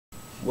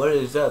What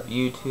is up,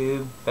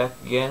 YouTube? Back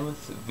again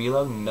with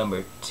vlog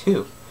number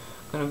 2.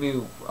 Gonna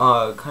be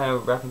kind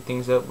of wrapping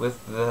things up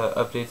with the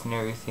updates and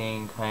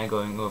everything, kind of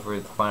going over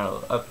the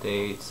final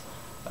updates,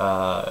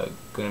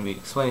 gonna be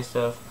explaining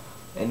stuff,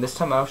 and this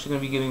time I'm actually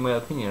gonna be giving my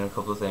opinion on a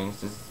couple of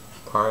things. This is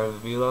part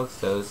of the vlog,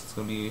 so this is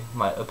gonna be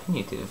my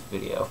opinionative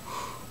video.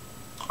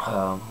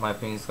 My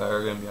opinions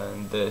are gonna be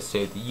on the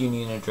State of the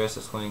Union address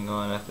that's going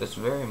on at this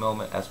very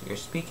moment as we are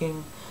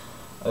speaking,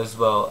 as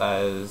well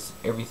as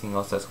everything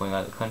else that's going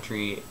on in the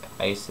country,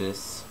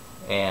 ISIS,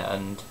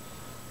 and,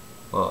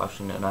 well,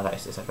 actually no, not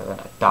ISIS, I'd rather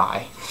not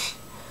die,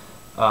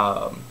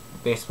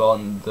 baseball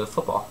and the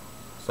football.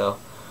 So,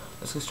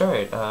 let's get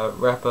started.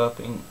 Wrapping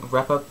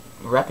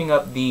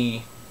up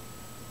the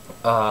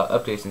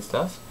updates and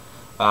stuff.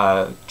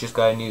 Just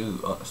got a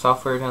new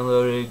software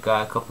downloaded,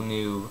 got a couple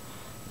new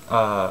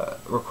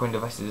recording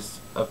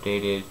devices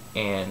updated,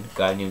 and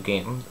got a new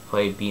game to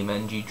play,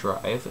 BeamNG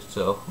Drive,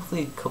 so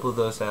hopefully a couple of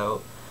those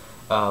out.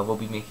 We'll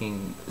be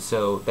making,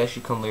 so that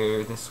should come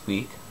later this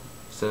week,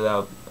 so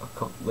that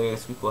later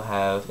this week we'll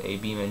have a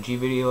BeamNG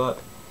video up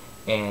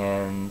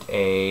and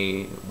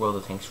a World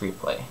of Tanks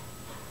replay,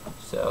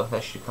 so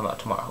that should come out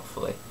tomorrow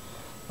hopefully.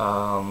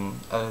 Other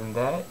than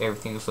that,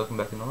 everything is looking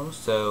back to normal,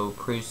 so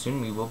pretty soon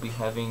we will be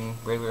having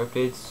regular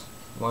updates,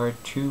 1 or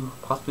 2,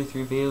 possibly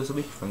 3 videos a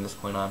week from this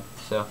point on.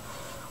 So,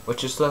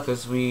 wish us luck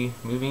as we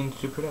move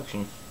into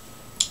production.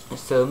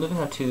 So, moving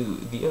on to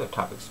the other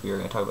topics we are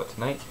going to talk about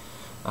tonight.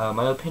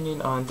 My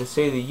opinion on the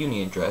State of the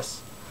Union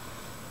address.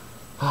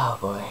 Oh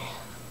boy.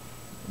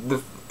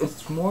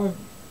 It's more,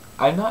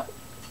 I'm not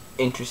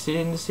interested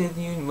in the State of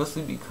the Union,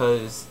 mostly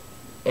because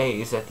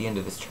A, it's at the end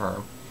of his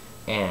term,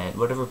 and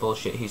whatever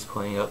bullshit he's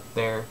putting up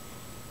there,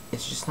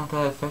 it's just not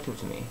that effective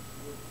to me.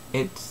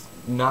 It's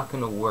not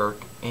going to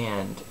work,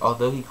 and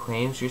although he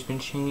claims there's been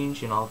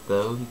change, and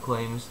although he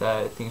claims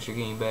that things are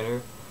getting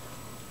better,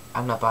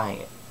 I'm not buying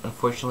it.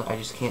 Unfortunately, I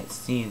just can't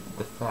see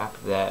the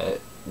fact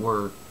that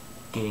we're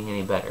getting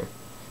any better,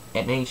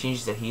 and any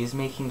changes that he is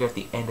making are at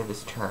the end of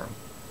his term.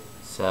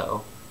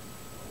 So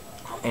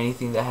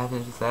anything that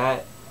happens with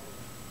that,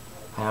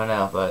 I don't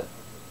know, but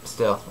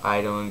still,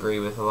 I don't agree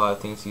with a lot of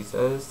things he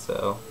says.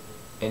 So,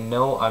 and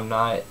no, I'm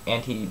not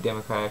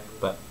anti-democratic,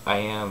 but I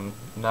am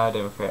not a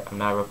Democrat, I'm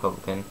not a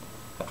Republican.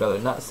 I'd rather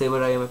not say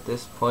what I am at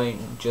this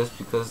point, just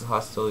because of the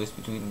hostilities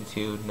between the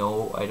two.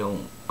 No,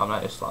 I'm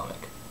not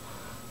Islamic,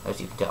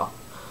 as you can tell.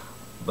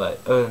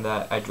 But other than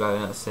that, I'd rather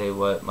not say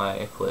what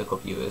my political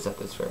view is at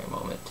this very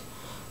moment.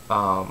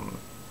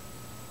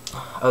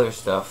 Other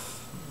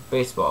stuff,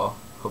 baseball.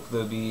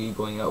 Hopefully they'll be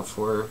going out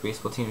for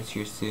baseball teams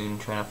here soon,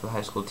 trying out for the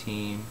high school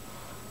team.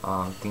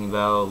 Thinking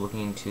about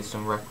looking into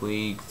some rec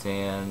leagues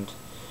and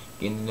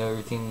getting to know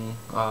everything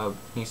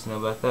needs to know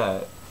about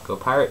that. Go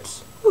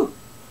Pirates! Woo!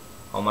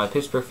 All my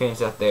Pittsburgh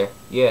fans out there,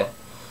 yeah.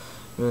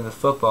 Doing the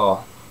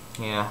football,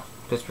 yeah.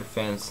 Pittsburgh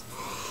fans,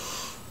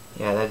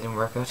 yeah, that didn't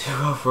work out too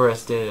well for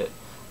us, did it?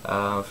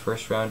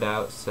 First round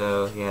out,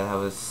 so yeah, that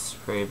was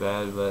pretty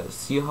bad. But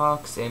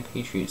Seahawks and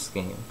Patriots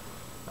game,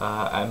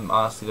 I'm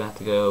honestly gonna have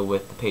to go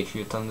with the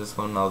Patriots on this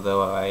one,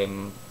 although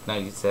I'm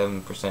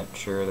 97%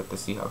 sure that the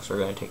Seahawks are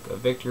going to take a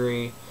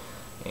victory.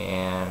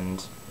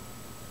 And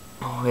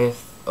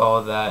with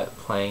all that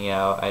playing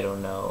out, I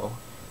don't know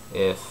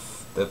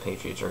if the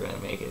Patriots are going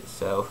to make it.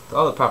 So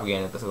all the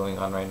propaganda that's going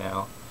on right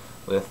now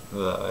with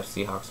the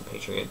Seahawks and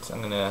Patriots,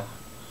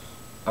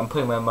 I'm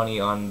putting my money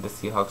on the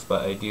Seahawks,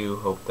 but I do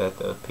hope that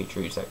the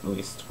Patriots at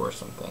least score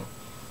something.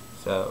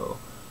 So,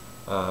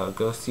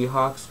 go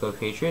Seahawks, go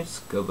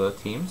Patriots, go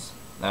both teams.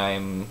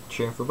 I'm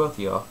cheering for both of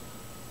y'all.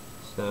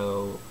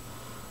 So,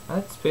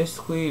 that's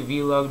basically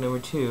vlog number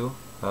 2.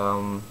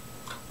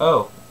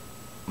 Oh,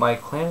 my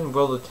clan and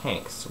World of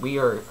Tanks. We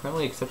are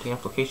currently accepting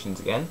applications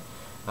again.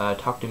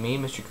 Talk to me,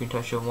 Mr.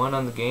 Kuntasha1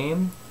 on the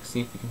game.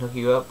 See if we can hook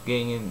you up,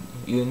 getting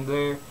you in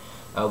there.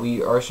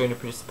 We are starting to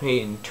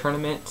participate in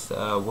tournaments.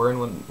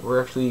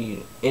 We're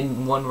actually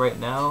in one right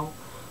now.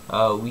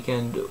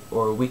 Weekend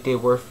or Weekday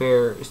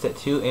Warfare Step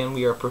 2, and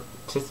we are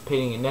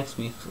participating in next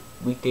week's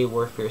Weekday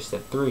Warfare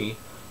Step 3,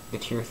 the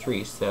Tier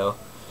 3. So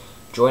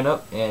join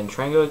up and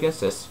try and go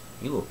against us.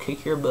 We will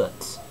kick your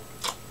butts.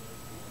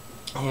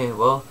 Hey,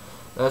 well,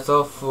 that's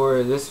all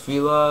for this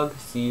vlog.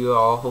 See you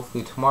all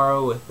hopefully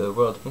tomorrow with the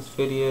World of Tanks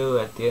video.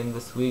 At the end of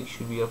this week,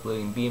 should be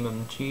uploading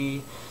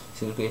BeamNG.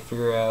 See if we can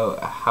figure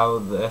out how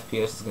the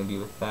FPS is going to be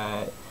with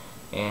that.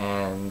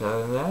 And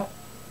other than that,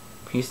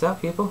 peace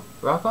out, people.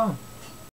 Rock on.